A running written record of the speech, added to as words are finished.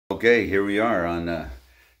Okay, here we are on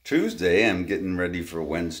Tuesday. I'm getting ready for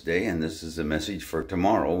Wednesday, and this is a message for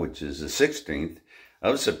tomorrow, which is the 16th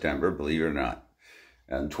of September, believe it or not,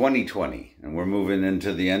 2020. And we're moving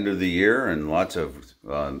into the end of the year, and lots of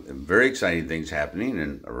very exciting things happening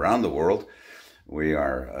and around the world. We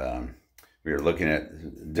are looking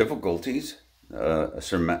at difficulties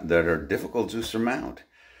that are difficult to surmount.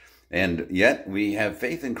 And yet we have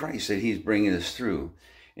faith in Christ that He's bringing us through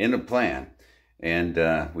in a plan. And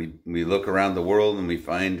we look around the world and we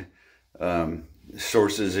find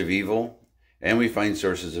sources of evil and we find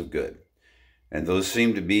sources of good. And those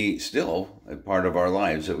seem to be still a part of our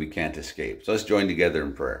lives that we can't escape. So let's join together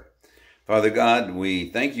in prayer. Father God, we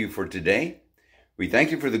thank you for today. We thank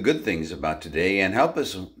you for the good things about today, and help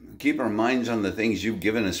us keep our minds on the things you've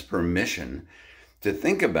given us permission to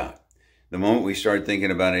think about. The moment we start thinking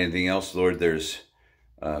about anything else, Lord, there's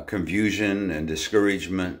confusion and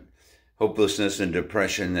discouragement, hopelessness and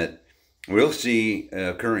depression that we'll see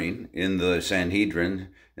occurring in the Sanhedrin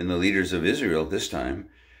and the leaders of Israel this time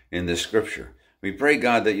in this scripture. We pray,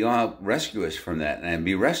 God, that you'll help rescue us from that and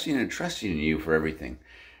be resting and trusting in you for everything,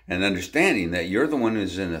 and understanding that you're the one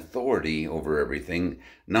who's in authority over everything,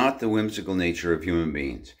 not the whimsical nature of human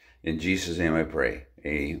beings. In Jesus' name I pray.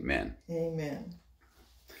 Amen. Amen.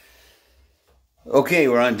 Okay,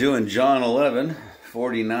 we're on doing John 11,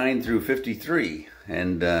 49 through 53.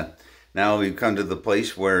 And now we've come to the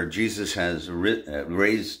place where Jesus has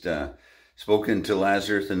spoken to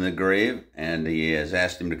Lazarus in the grave, and he has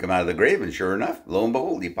asked him to come out of the grave. And sure enough, lo and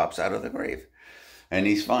behold, he pops out of the grave. And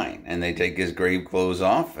he's fine. And they take his grave clothes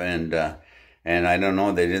off, and I don't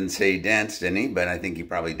know, they didn't say he danced any, but I think he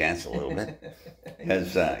probably danced a little bit.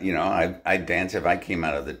 Because, I'd dance if I came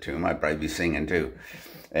out of the tomb. I'd probably be singing too.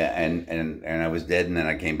 And I was dead, and then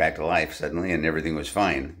I came back to life suddenly, and everything was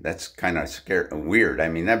fine. That's kind of weird. I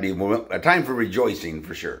mean, that'd be a time for rejoicing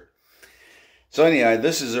for sure. So anyway,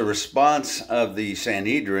 this is a response of the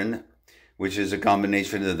Sanhedrin, which is a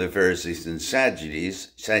combination of the Pharisees and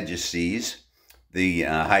Sadducees, the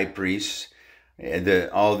high priests,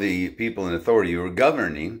 all the people in authority who were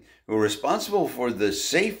governing, who were responsible for the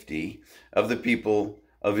safety of the people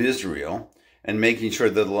of Israel and making sure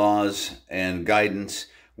that laws and guidance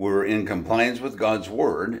were in compliance with God's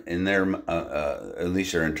word in their, at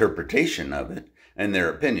least their interpretation of it and their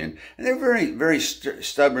opinion. And they're very, very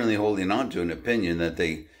stubbornly holding on to an opinion that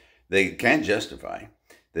they can't justify.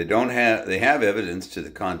 They have evidence to the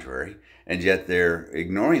contrary, and yet they're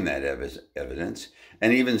ignoring that evidence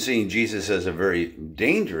and even seeing Jesus as a very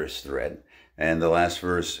dangerous threat. And the last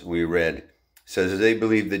verse we read says they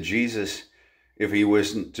believed that Jesus, if he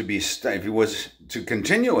was to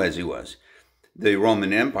continue as he was, the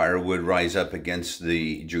Roman Empire would rise up against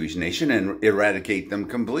the Jewish nation and eradicate them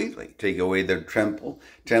completely, take away their temple,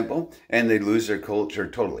 and they'd lose their culture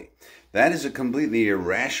totally. That is a completely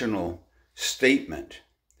irrational statement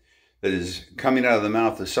that is coming out of the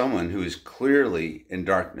mouth of someone who is clearly in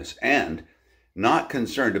darkness and not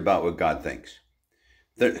concerned about what God thinks.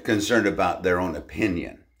 They're concerned about their own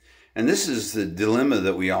opinion. And this is the dilemma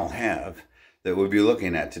that we all have that we'll be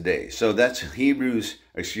looking at today. So that's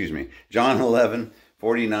John 11,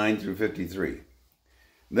 49 through 53.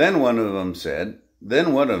 Then one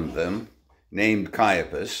of them, named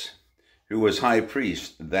Caiaphas, who was high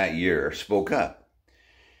priest that year, spoke up.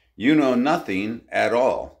 You know nothing at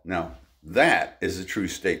all. Now, that is a true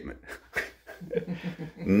statement.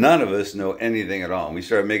 None of us know anything at all. And we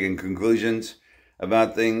start making conclusions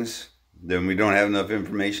about things, then we don't have enough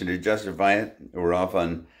information to justify it. We're off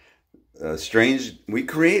on we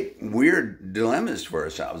create weird dilemmas for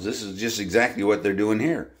ourselves. This is just exactly what they're doing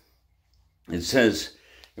here. It says,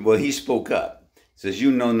 well, he spoke up. It says,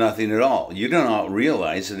 you know nothing at all. You do not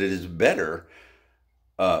realize that it is better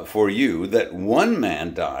for you that one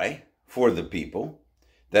man die for the people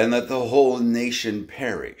than that the whole nation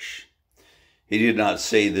perish. He did not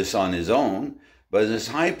say this on his own, but as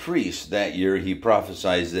high priest that year, he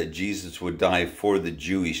prophesied that Jesus would die for the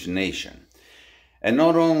Jewish nation. And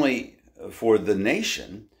not only for the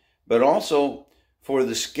nation, but also for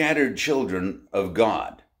the scattered children of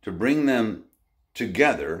God, to bring them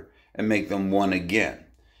together and make them one again.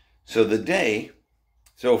 So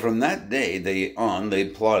from that day they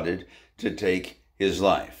plotted to take his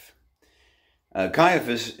life.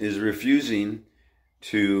 Caiaphas is refusing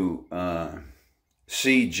to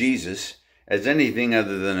see Jesus as anything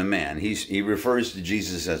other than a man. He refers to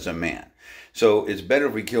Jesus as a man. So it's better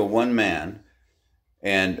if we kill one man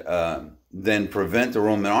and then prevent the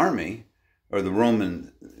Roman army or the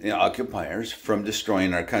Roman occupiers from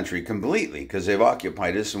destroying our country completely, because they've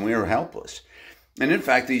occupied us and we are helpless. And in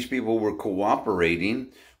fact, these people were cooperating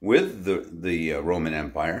with the Roman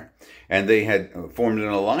Empire, and they had formed an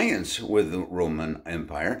alliance with the Roman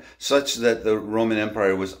Empire, such that the Roman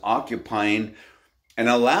Empire was occupying and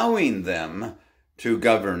allowing them to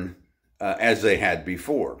govern as they had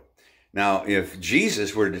before. Now, if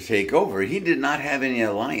Jesus were to take over, he did not have any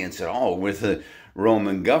alliance at all with the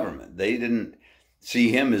Roman government. They didn't see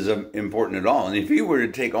him as important at all. And if he were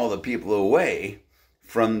to take all the people away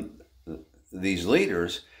from these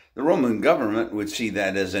leaders, the Roman government would see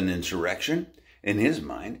that as an insurrection in his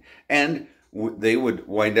mind, and they would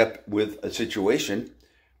wind up with a situation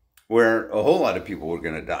where a whole lot of people were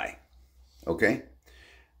going to die. Okay?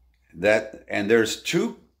 And there's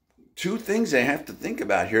two things they have to think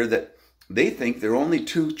about here, that they think there are only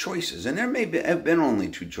two choices, and there may have been only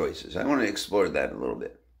two choices. I want to explore that a little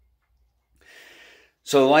bit.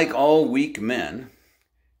 So like all weak men,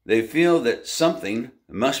 they feel that something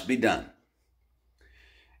must be done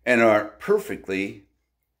and are perfectly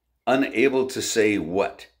unable to say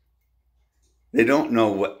what. They don't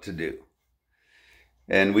know what to do.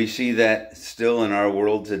 And we see that still in our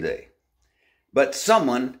world today. But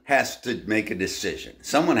someone has to make a decision.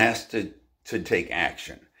 Someone has to take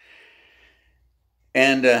action.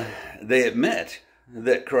 And they admit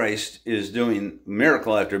that Christ is doing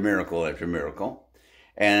miracle after miracle after miracle.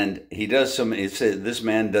 And he does some, it says this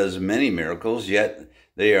man does many miracles, yet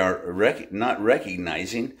they are not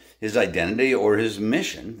recognizing his identity or his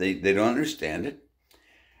mission. They don't understand it.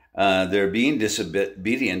 They're being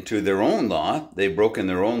disobedient to their own law. They've broken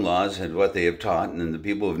their own laws and what they have taught. And then the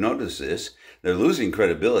people have noticed this. They're losing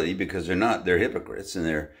credibility because they're hypocrites, and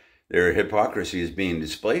their hypocrisy is being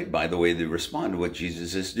displayed by the way they respond to what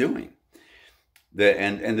Jesus is doing.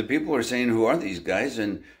 And the people are saying, who are these guys?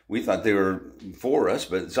 And we thought they were for us,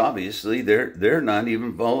 but it's obviously they're not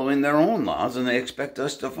even following their own laws, and they expect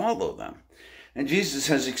us to follow them. And Jesus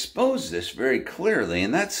has exposed this very clearly,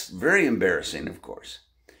 and that's very embarrassing, of course.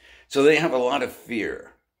 So they have a lot of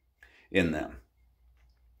fear in them.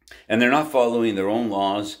 And they're not following their own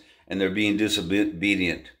laws, and they're being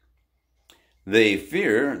disobedient. They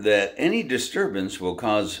fear that any disturbance will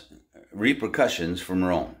cause repercussions from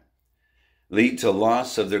Rome, lead to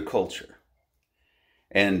loss of their culture,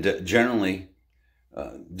 and generally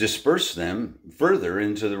disperse them further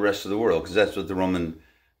into the rest of the world, because that's what the Roman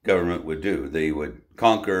government would do. They would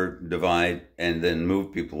conquer, divide, and then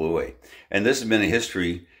move people away. And this has been a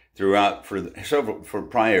history throughout for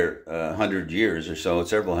prior 100 years or so,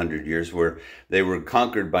 several hundred years, where they were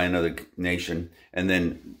conquered by another nation and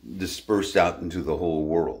then dispersed out into the whole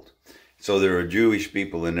world. So there are Jewish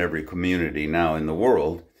people in every community now in the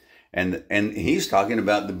world, and he's talking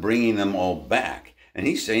about the bringing them all back. And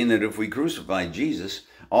he's saying that if we crucify Jesus,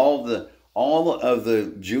 all of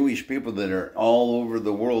the Jewish people that are all over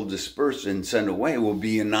the world dispersed and sent away will be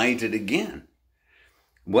united again.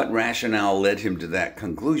 What rationale led him to that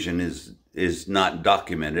conclusion is not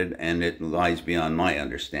documented, and it lies beyond my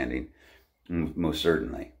understanding, most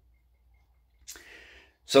certainly.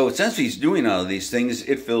 So since he's doing all of these things,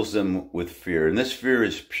 it fills them with fear. And this fear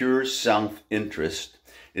is pure self-interest.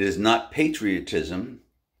 It is not patriotism,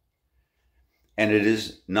 and it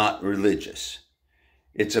is not religious.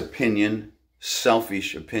 It's opinion,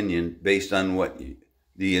 selfish opinion, based on what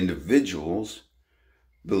the individuals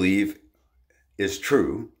believe is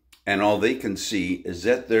true, and all they can see is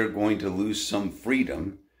that they're going to lose some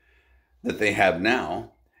freedom that they have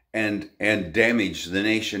now and damage the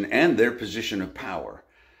nation and their position of power,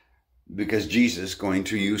 because Jesus is going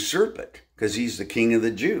to usurp it, because he's the king of the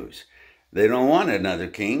Jews. They don't want another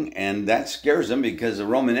king, and that scares them, because the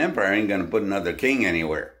Roman Empire ain't going to put another king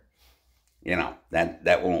anywhere. You know,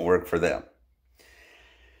 that won't work for them.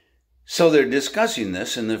 So they're discussing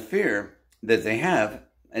this, and the fear that they have,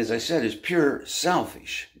 as I said, is pure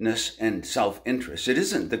selfishness and self-interest. It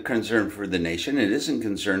isn't the concern for the nation. It isn't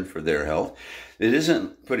concern for their health. It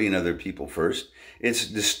isn't putting other people first. It's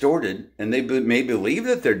distorted, and they may believe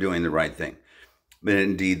that they're doing the right thing, but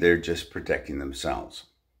indeed they're just protecting themselves.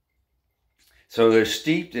 So they're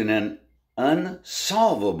steeped in an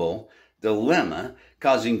unsolvable dilemma,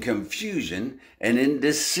 causing confusion and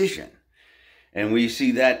indecision. And we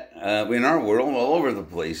see that in our world all over the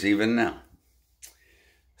place, even now.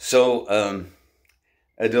 So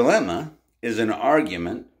a dilemma is an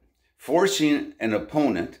argument forcing an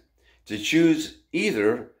opponent to choose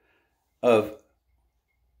either of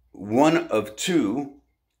one of two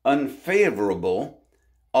unfavorable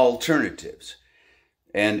alternatives.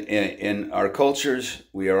 And in our cultures,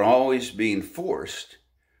 we are always being forced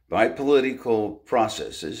by political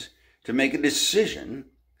processes to make a decision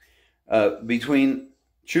between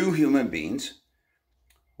two human beings,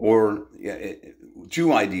 or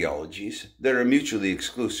two ideologies that are mutually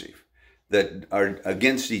exclusive, that are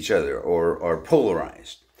against each other or are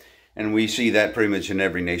polarized. And we see that pretty much in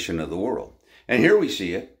every nation of the world. And here we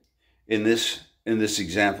see it in this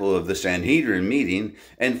example of the Sanhedrin meeting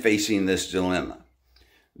and facing this dilemma.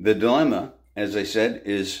 The dilemma, as I said,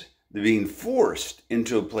 is being forced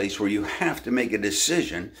into a place where you have to make a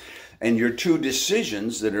decision, and your two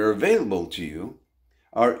decisions that are available to you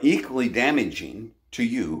are equally damaging to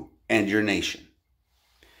you and your nation.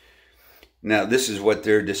 Now, this is what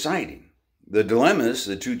they're deciding. The dilemmas,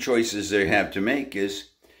 the two choices they have to make,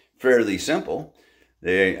 is fairly simple.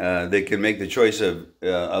 They can make the choice of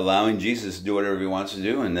allowing Jesus to do whatever he wants to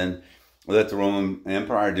do, and then let the Roman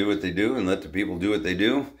Empire do what they do, and let the people do what they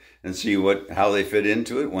do, and see how they fit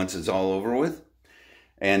into it once it's all over with.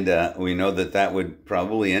 And we know that would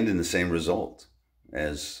probably end in the same result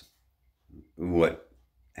as what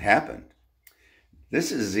happened.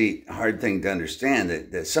 This is the hard thing to understand,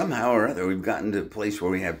 that somehow or other we've gotten to a place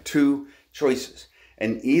where we have two choices,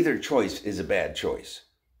 and either choice is a bad choice.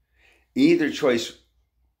 Neither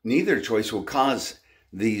choice will cause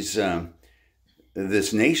this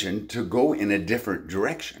nation to go in a different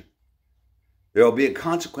direction. There will be a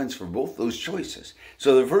consequence for both those choices.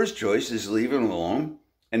 So the first choice is leave him alone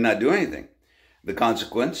and not do anything. The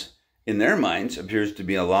consequence, in their minds, appears to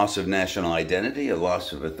be a loss of national identity, a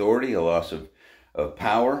loss of authority, a loss of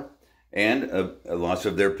power, and a loss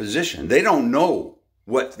of their position. They don't know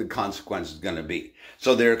what the consequence is going to be.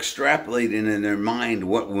 So they're extrapolating in their mind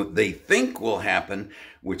what they think will happen,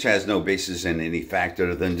 which has no basis in any fact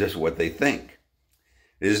other than just what they think.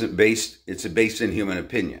 It's based in human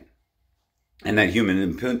opinion. And that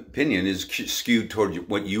human opinion is skewed toward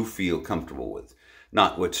what you feel comfortable with,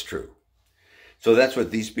 not what's true. So that's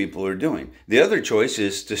what these people are doing. The other choice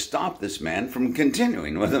is to stop this man from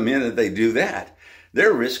continuing. Well, the minute they do that,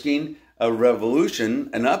 they're risking a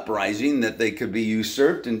revolution, an uprising that they could be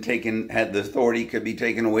usurped and had the authority could be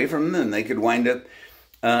taken away from them, and they could wind up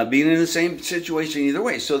being in the same situation either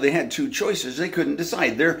way. So they had two choices. They couldn't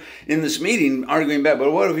decide. They're in this meeting arguing about,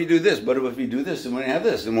 but what if you do this? But if you do this, then we're going to have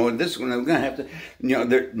this. And what this one, we're going to have to,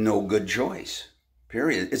 there's no good choice,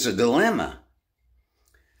 period. It's a dilemma.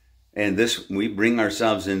 And we bring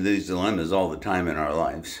ourselves into these dilemmas all the time in our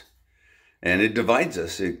lives. And it divides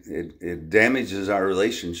us. It damages our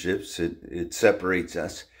relationships. It separates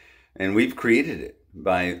us. And we've created it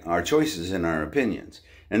by our choices and our opinions.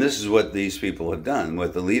 And this is what these people have done,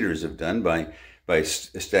 what the leaders have done by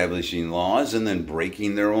establishing laws and then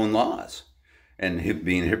breaking their own laws and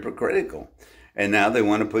being hypocritical. And now they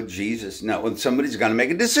want to put Jesus. Now, when somebody's got to make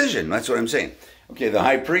a decision, that's what I'm saying. Okay, the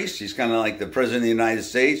high priest, he's kind of like the president of the United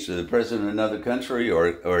States or the president of another country or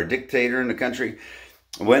a dictator in the country.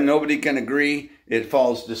 When nobody can agree, it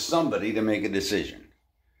falls to somebody to make a decision.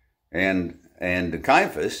 And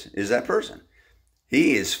Caiaphas is that person.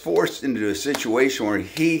 He is forced into a situation where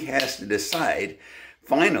he has to decide,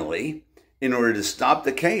 finally, in order to stop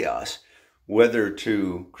the chaos, whether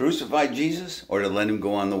to crucify Jesus or to let him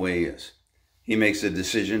go on the way he is. He makes a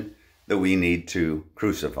decision that we need to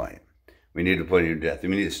crucify him. We need to put him to death. We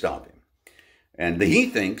need to stop him. And he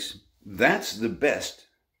thinks that's the best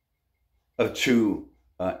of two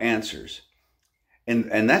answers.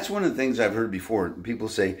 And that's one of the things I've heard before. People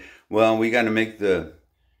say, well, we got to make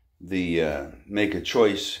make a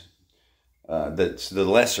choice that's the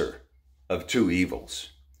lesser of two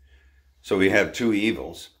evils. So we have two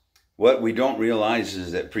evils. What we don't realize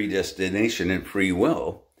is that predestination and free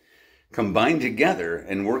will combined together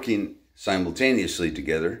and working simultaneously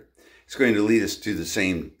together, it's going to lead us to the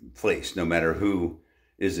same place, no matter who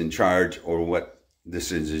is in charge or what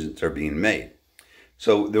decisions are being made.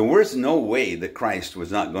 So there was no way that Christ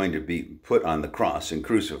was not going to be put on the cross and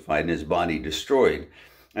crucified and his body destroyed.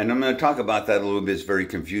 And I'm going to talk about that a little bit. It's very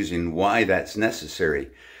confusing why that's necessary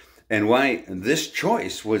and why this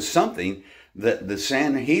choice was something that the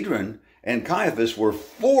Sanhedrin and Caiaphas were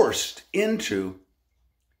forced into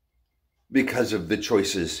because of the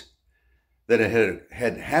choices that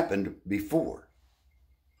had happened before.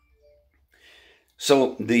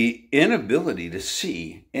 So the inability to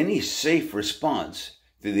see any safe response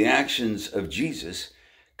to the actions of Jesus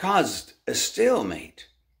caused a stalemate.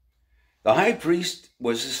 The high priest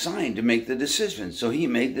was assigned to make the decision, so he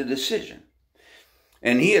made the decision.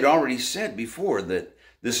 And he had already said before that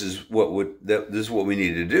this is what we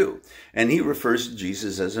need to do. And he refers to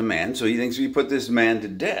Jesus as a man, so he thinks we put this man to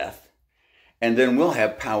death, and then we'll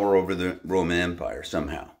have power over the Roman Empire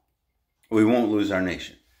somehow. We won't lose our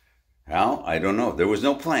nation. How? I don't know. There was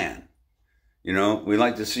no plan. We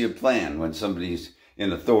like to see a plan when somebody's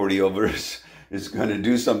in authority over us is going to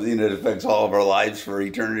do something that affects all of our lives for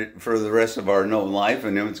eternity, for the rest of our known life,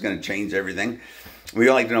 and then it's going to change everything. We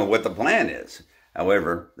like to know what the plan is.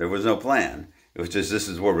 However, there was no plan. It was just, this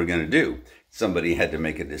is what we're going to do. Somebody had to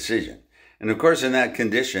make a decision. And of course, in that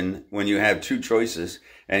condition, when you have two choices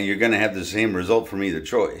and you're going to have the same result from either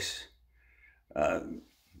choice,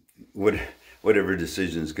 whatever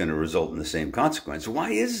decision is going to result in the same consequence.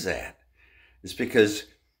 Why is that? It's because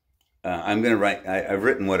I've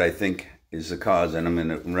written what I think is the cause, and I'm going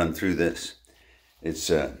to run through this. It's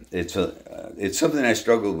something I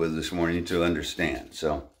struggled with this morning to understand.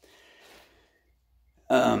 So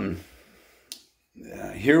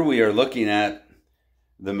here we are looking at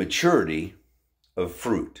the maturity of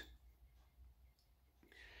fruit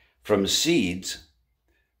from seeds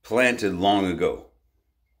planted long ago.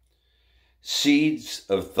 Seeds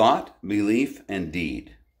of thought, belief, and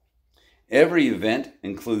deed. Every event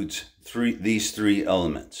includes these three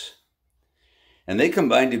elements. And they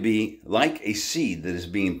combine to be like a seed that is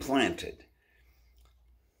being planted.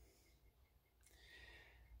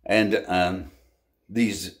 And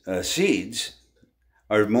these seeds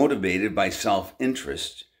are motivated by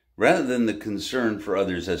self-interest rather than the concern for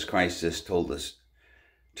others, as Christ has told us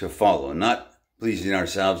to follow. Not pleasing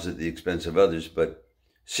ourselves at the expense of others, but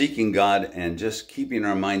seeking God and just keeping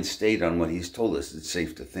our mind stayed on what He's told us it's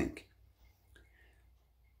safe to think.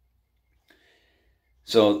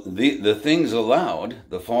 So the things allowed,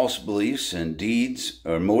 the false beliefs and deeds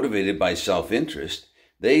are motivated by self-interest.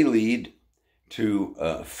 They lead to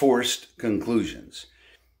forced conclusions.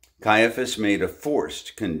 Caiaphas made a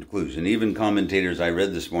forced conclusion. Even commentators I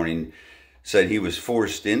read this morning said he was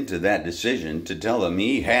forced into that decision to tell him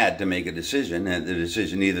he had to make a decision, and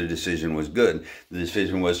neither decision was good. The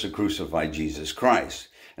decision was to crucify Jesus Christ.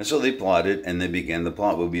 And so they plotted, and they began the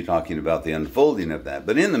plot. We'll be talking about the unfolding of that.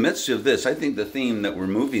 But in the midst of this, I think the theme that we're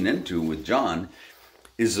moving into with John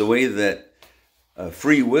is the way that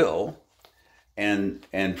free will and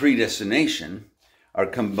predestination are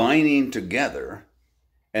combining together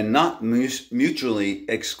and not mutually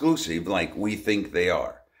exclusive like we think they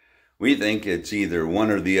are. We think it's either one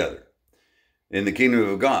or the other. In the kingdom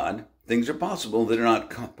of God, things are possible that are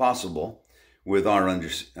not possible with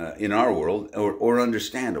in our world or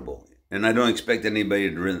understandable. And I don't expect anybody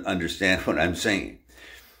to understand what I'm saying.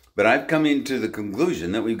 But I've come into the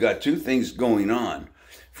conclusion that we've got two things going on.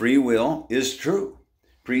 Free will is true.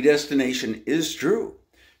 Predestination is true.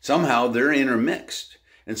 Somehow they're intermixed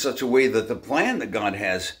in such a way that the plan that God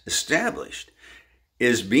has established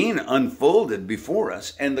is being unfolded before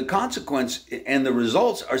us, and the consequence and the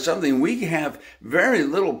results are something we have very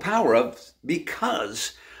little power of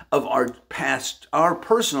because of our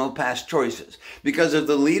personal past choices, because of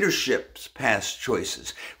the leadership's past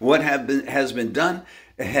choices. What has been done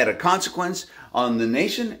had a consequence on the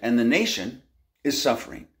nation, and the nation is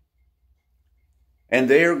suffering. And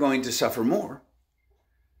they are going to suffer more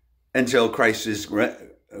until Christ is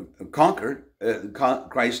conquered,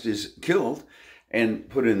 Christ is killed and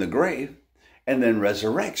put in the grave, and then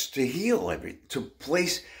resurrects to heal everything, to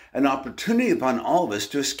place an opportunity upon all of us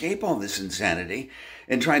to escape all this insanity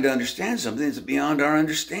and trying to understand something that's beyond our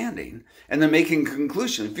understanding, and then making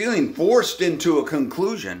conclusions, feeling forced into a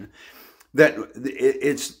conclusion that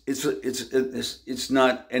it's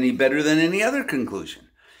not any better than any other conclusion.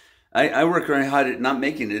 I work very hard at not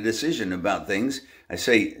making a decision about things.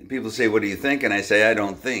 People say, what do you think? And I say, I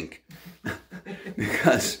don't think.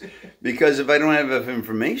 because if I don't have enough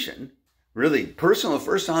information, really personal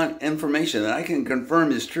first-hand information that I can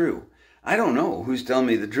confirm is true, I don't know who's telling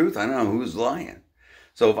me the truth. I don't know who's lying.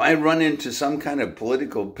 So if I run into some kind of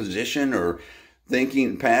political position or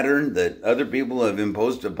thinking pattern that other people have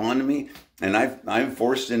imposed upon me, and I'm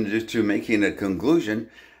forced into making a conclusion,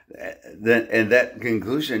 that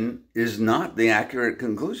conclusion is not the accurate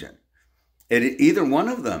conclusion. Either one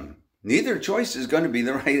of them, neither choice is going to be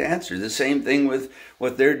the right answer. The same thing with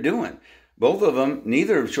what they're doing. Both of them,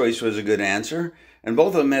 neither choice was a good answer, and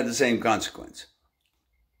both of them had the same consequence.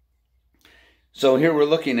 So here we're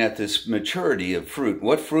looking at this maturity of fruit.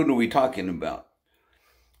 What fruit are we talking about?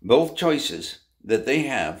 Both choices that they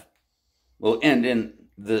have will end in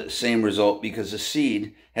the same result because the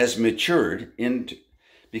seed has matured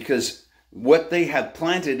because what they have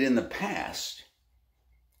planted in the past,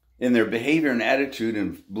 in their behavior and attitude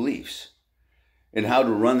and beliefs, in how to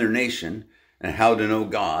run their nation and how to know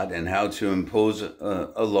God and how to impose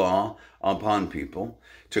a law upon people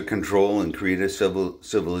to control and create a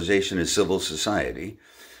civilization, a civil society,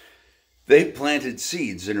 they planted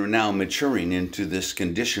seeds that are now maturing into this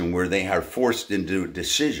condition where they are forced into a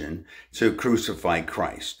decision to crucify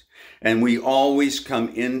Christ. And we always come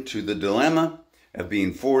into the dilemma of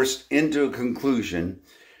being forced into a conclusion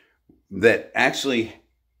that actually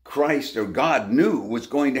Christ or God knew was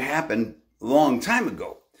going to happen a long time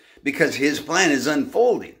ago, because his plan is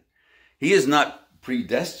unfolding. He is not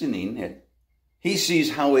predestining it. He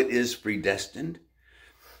sees how it is predestined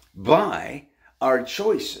by our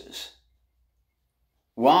choices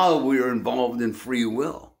while we are involved in free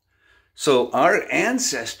will. So our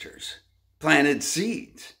ancestors planted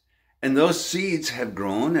seeds, and those seeds have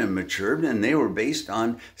grown and matured, and they were based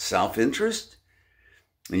on self-interest.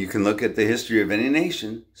 And you can look at the history of any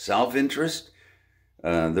nation: self-interest,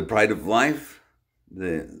 the pride of life,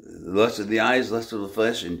 the lust of the eyes, lust of the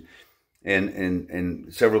flesh,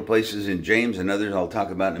 and several places in James and others I'll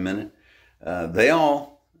talk about in a minute. They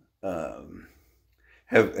all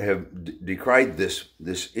have decried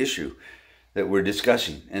this issue that we're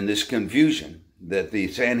discussing, and this confusion that the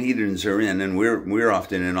Sanhedrins are in, and we're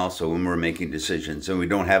often in also when we're making decisions, and we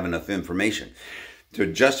don't have enough information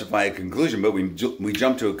to justify a conclusion, but we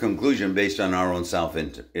jump to a conclusion based on our own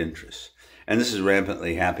self-interest. And this is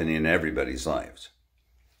rampantly happening in everybody's lives.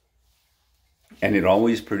 And it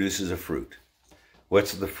always produces a fruit.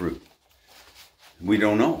 What's the fruit? We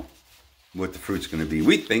don't know what the fruit's going to be.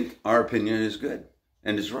 We think our opinion is good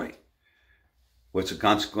and is right. What's the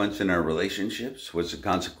consequence in our relationships? What's the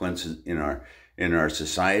consequence in our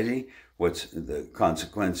society? What's the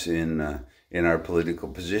consequence in our political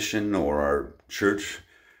position or our church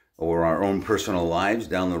or our own personal lives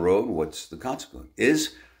down the road? What's the consequence?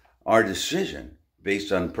 Is our decision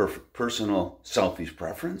based on personal selfish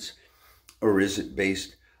preference, or is it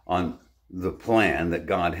based on the plan that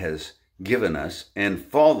God has given us and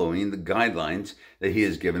following the guidelines that he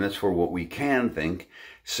has given us for what we can think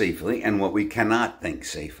safely and what we cannot think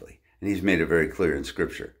safely? And he's made it very clear in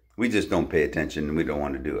Scripture. We just don't pay attention and we don't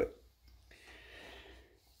want to do it.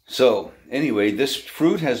 So anyway, this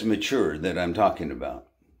fruit has matured that I'm talking about.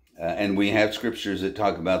 And we have scriptures that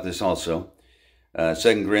talk about this also. 2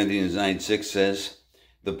 Corinthians 9:6 says,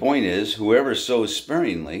 the point is, whoever sows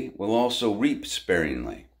sparingly will also reap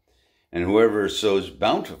sparingly. And whoever sows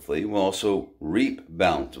bountifully will also reap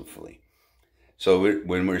bountifully. So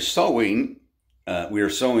when we're sowing, we are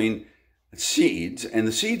sowing seeds, and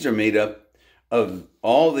the seeds are made up of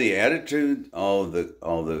all the attitude, all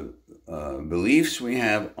the beliefs we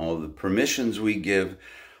have, all the permissions we give,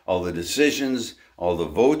 all the decisions, all the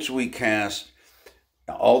votes we cast,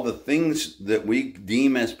 all the things that we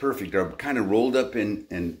deem as perfect are kind of rolled up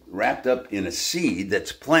and wrapped up in a seed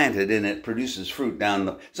that's planted, and it produces fruit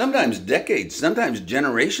sometimes decades, sometimes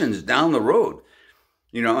generations down the road.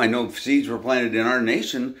 You know, I know seeds were planted in our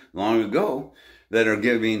nation long ago that are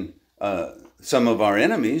giving some of our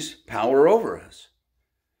enemies power over us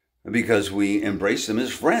because we embrace them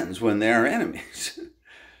as friends when they are enemies.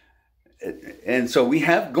 And so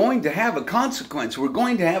going to have a consequence. We're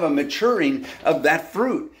going to have a maturing of that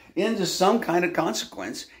fruit into some kind of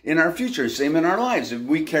consequence in our future. Same in our lives. If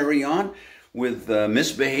we carry on with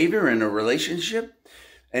misbehavior in a relationship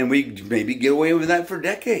and we maybe get away with that for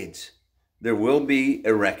decades, there will be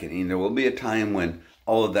a reckoning. There will be a time when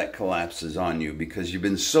all of that collapses on you because you've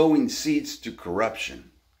been sowing seeds to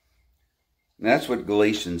corruption. And that's what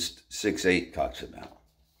Galatians 6:8 talks about.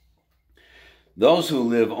 Those who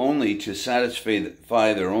live only to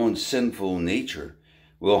satisfy their own sinful nature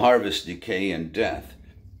will harvest decay and death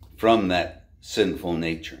from that sinful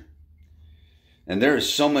nature. And there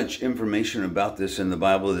is so much information about this in the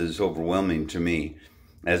Bible that is overwhelming to me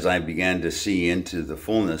as I began to see into the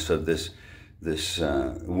fullness of this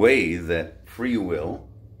way that free will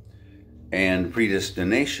and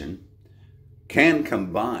predestination can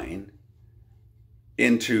combine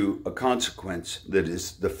into a consequence that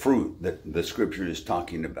is the fruit that the Scripture is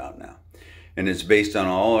talking about now. And it's based on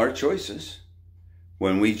all our choices.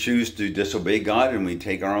 When we choose to disobey God and we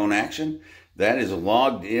take our own action, that is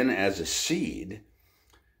logged in as a seed,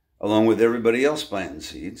 along with everybody else planting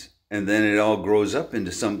seeds. And then it all grows up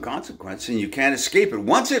into some consequence, and you can't escape it.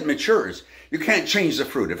 Once it matures, you can't change the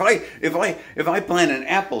fruit. If I plant an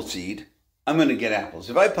apple seed, I'm going to get apples.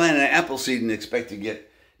 If I plant an apple seed and expect to get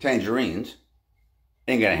tangerines,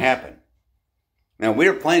 ain't going to happen. Now,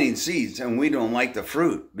 we're planting seeds and we don't like the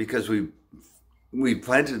fruit because we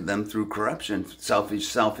planted them through corruption, selfish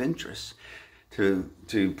self-interest,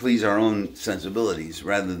 to please our own sensibilities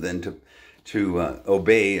rather than to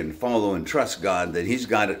obey and follow and trust God that he's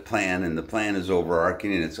got a plan, and the plan is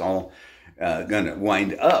overarching, and it's all going to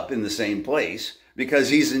wind up in the same place because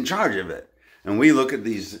he's in charge of it. And we look at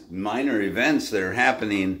these minor events that are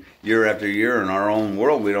happening year after year in our own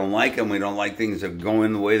world. We don't like them. We don't like things that go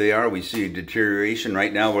in the way they are. We see a deterioration.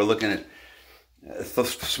 Right now we're looking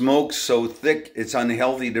Smoke so thick it's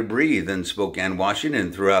unhealthy to breathe in Spokane,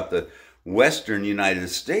 Washington, throughout the western United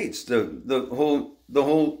States.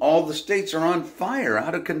 All the states are on fire,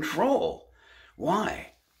 out of control.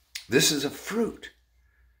 Why? This is a fruit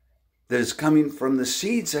that is coming from the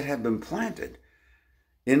seeds that have been planted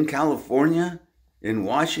in California, in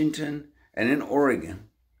Washington, and in Oregon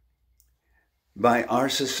by our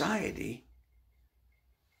society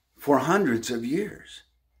for hundreds of years.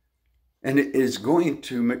 And it has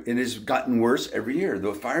gotten worse every year.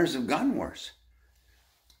 The fires have gotten worse.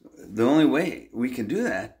 The only way we can do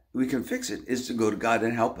that, we can fix it, is to go to God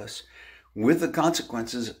and help us with the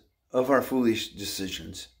consequences of our foolish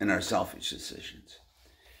decisions and our selfish decisions.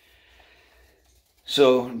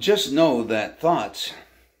 So just know that thoughts,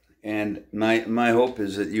 and my hope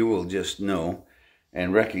is that you will just know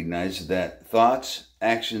and recognize that thoughts,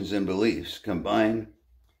 actions, and beliefs combine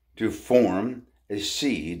to form a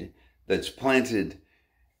seed that's planted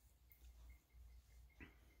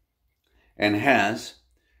and has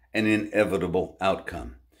an inevitable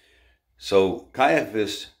outcome. So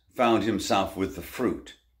Caiaphas found himself with the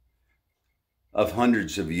fruit of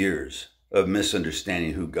hundreds of years of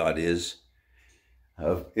misunderstanding who God is,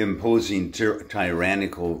 of imposing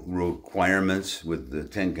tyrannical requirements with the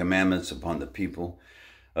Ten Commandments upon the people,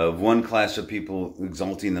 of one class of people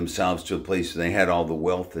exalting themselves to a place where they had all the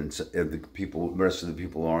wealth, and the rest of the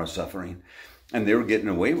people are suffering. And they were getting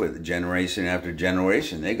away with it generation after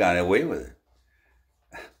generation. They got away with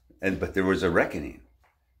it. But there was a reckoning.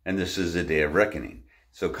 And this is a day of reckoning.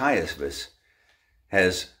 So Caiaphas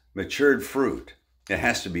has matured fruit. It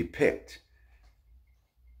has to be picked.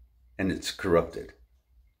 And it's corrupted.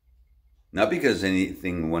 Not because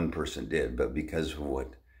anything one person did, but because of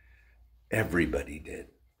what everybody did.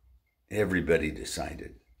 Everybody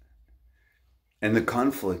decided. And the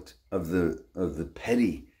conflict of the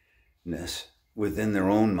pettiness within their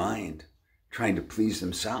own mind, trying to please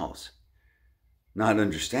themselves, not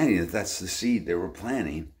understanding that that's the seed they were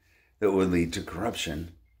planting that would lead to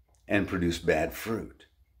corruption and produce bad fruit.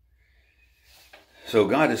 So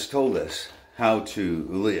God has told us how to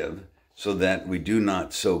live so that we do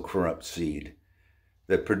not sow corrupt seed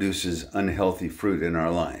that produces unhealthy fruit in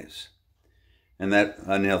our lives. And that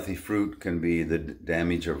unhealthy fruit can be the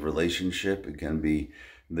damage of relationship. It can be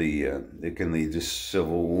it can lead to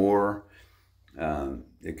civil war.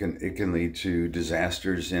 It can lead to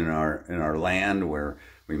disasters in our land where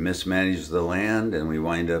we mismanage the land and we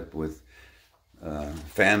wind up with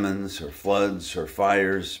famines or floods or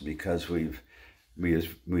fires because we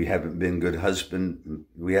haven't been good husband.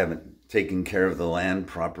 We haven't taken care of the land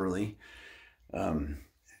properly. Every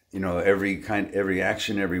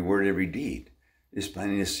action, every word, every deed is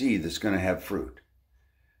planting a seed that's going to have fruit.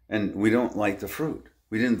 And we don't like the fruit.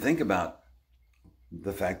 We didn't think about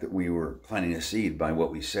the fact that we were planting a seed by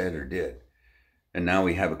what we said or did. And now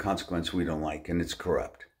we have a consequence we don't like, and it's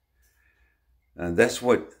corrupt. And that's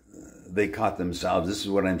what they caught themselves. This is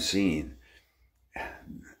what I'm seeing.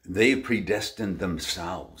 They predestined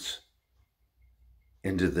themselves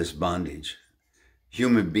into this bondage.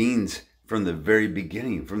 Human beings from the very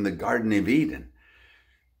beginning, from the Garden of Eden,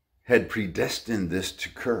 had predestined this to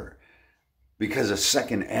occur because a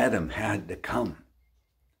second Adam had to come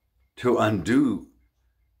to undo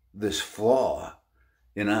this flaw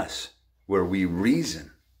in us where we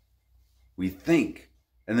reason, we think,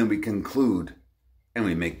 and then we conclude, and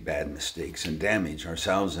we make bad mistakes and damage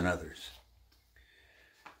ourselves and others.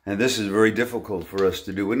 And this is very difficult for us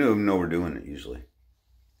to do. We don't even know we're doing it usually.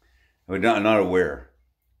 We're not aware.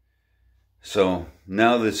 So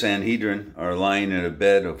now the Sanhedrin are lying in a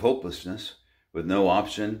bed of hopelessness with no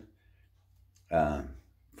option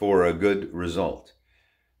for a good result.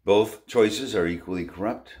 Both choices are equally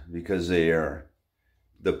corrupt because they are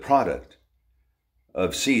the product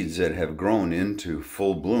of seeds that have grown into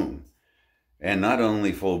full bloom. And not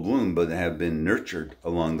only full bloom, but have been nurtured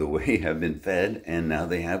along the way, have been fed, and now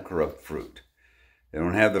they have corrupt fruit. They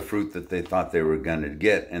don't have the fruit that they thought they were going to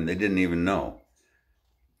get, and they didn't even know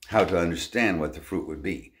how to understand what the fruit would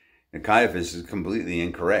be. And Caiaphas is completely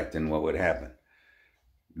incorrect in what would happen.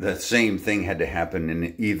 The same thing had to happen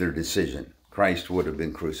in either decision. Christ would have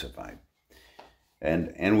been crucified.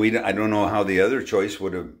 And I don't know how the other choice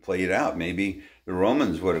would have played out. Maybe the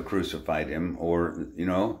Romans would have crucified him, or,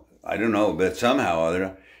 I don't know, but somehow or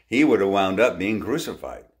other, he would have wound up being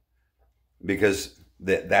crucified because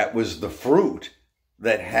that was the fruit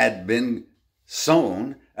that had been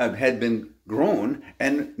sown, had been grown,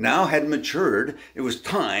 and now had matured. It was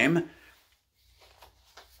time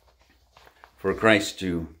for Christ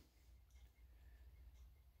to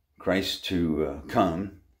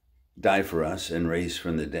come, die for us, and raise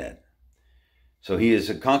from the dead. So he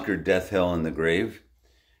has conquered death, hell, and the grave.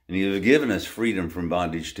 And he has given us freedom from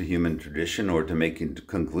bondage to human tradition or to making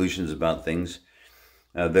conclusions about things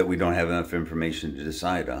that we don't have enough information to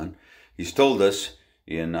decide on. He's told us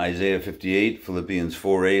in Isaiah 58, Philippians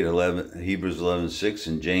 4:8, 11, Hebrews 11:6,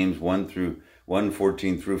 and James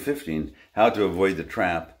 1:14 through 15, how to avoid the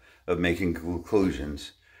trap of making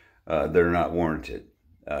conclusions that are not warranted,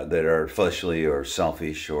 that are fleshly or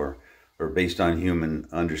selfish or based on human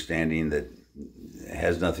understanding that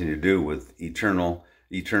has nothing to do with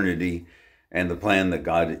eternity and the plan that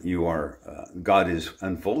God is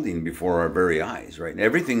unfolding before our very eyes, right? And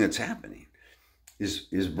everything that's happening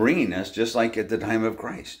is bringing us, just like at the time of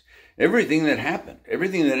Christ. Everything that happened,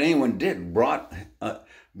 everything that anyone did brought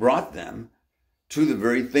them to the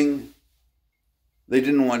very thing they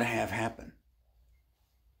didn't want to have happen.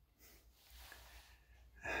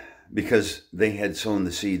 Because they had sown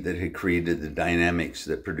the seed that had created the dynamics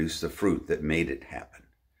that produced the fruit that made it happen.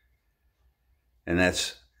 And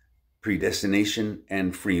that's predestination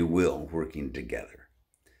and free will working together.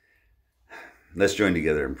 Let's join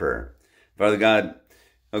together in prayer. Father God,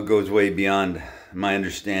 it goes way beyond my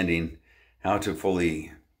understanding how to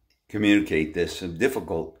fully communicate this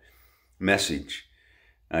difficult message.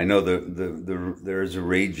 I know there is a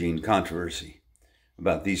raging controversy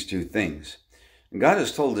about these two things. And God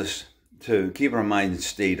has told us to keep our minds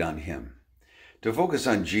stayed on Him, to focus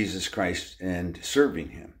on Jesus Christ and serving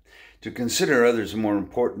Him, to consider others more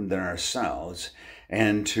important than ourselves,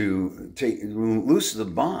 and to loose the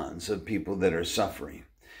bonds of people that are suffering,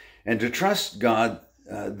 and to trust God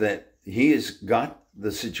that He has got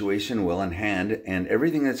the situation well in hand, and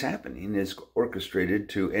everything that's happening is orchestrated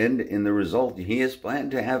to end in the result He has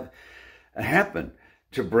planned to have happen,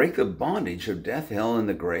 to break the bondage of death, hell, and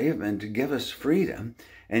the grave, and to give us freedom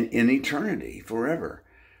and in eternity forever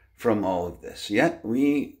from all of this. Yet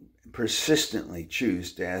we persistently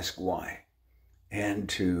choose to ask why and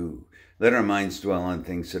to let our minds dwell on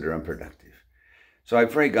things that are unproductive. So I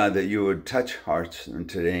pray, God, that you would touch hearts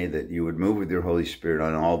today, that you would move with your Holy Spirit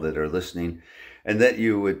on all that are listening, and that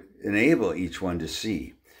you would enable each one to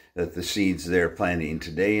see that the seeds they're planting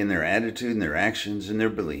today in their attitude and their actions and their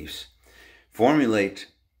beliefs formulate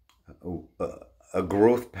a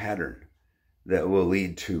growth pattern that will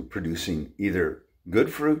lead to producing either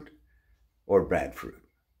good fruit or bad fruit.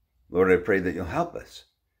 Lord, I pray that you'll help us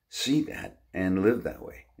see that and live that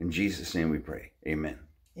way. In Jesus' name we pray. Amen.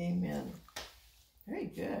 Amen. Very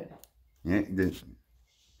good. Yeah,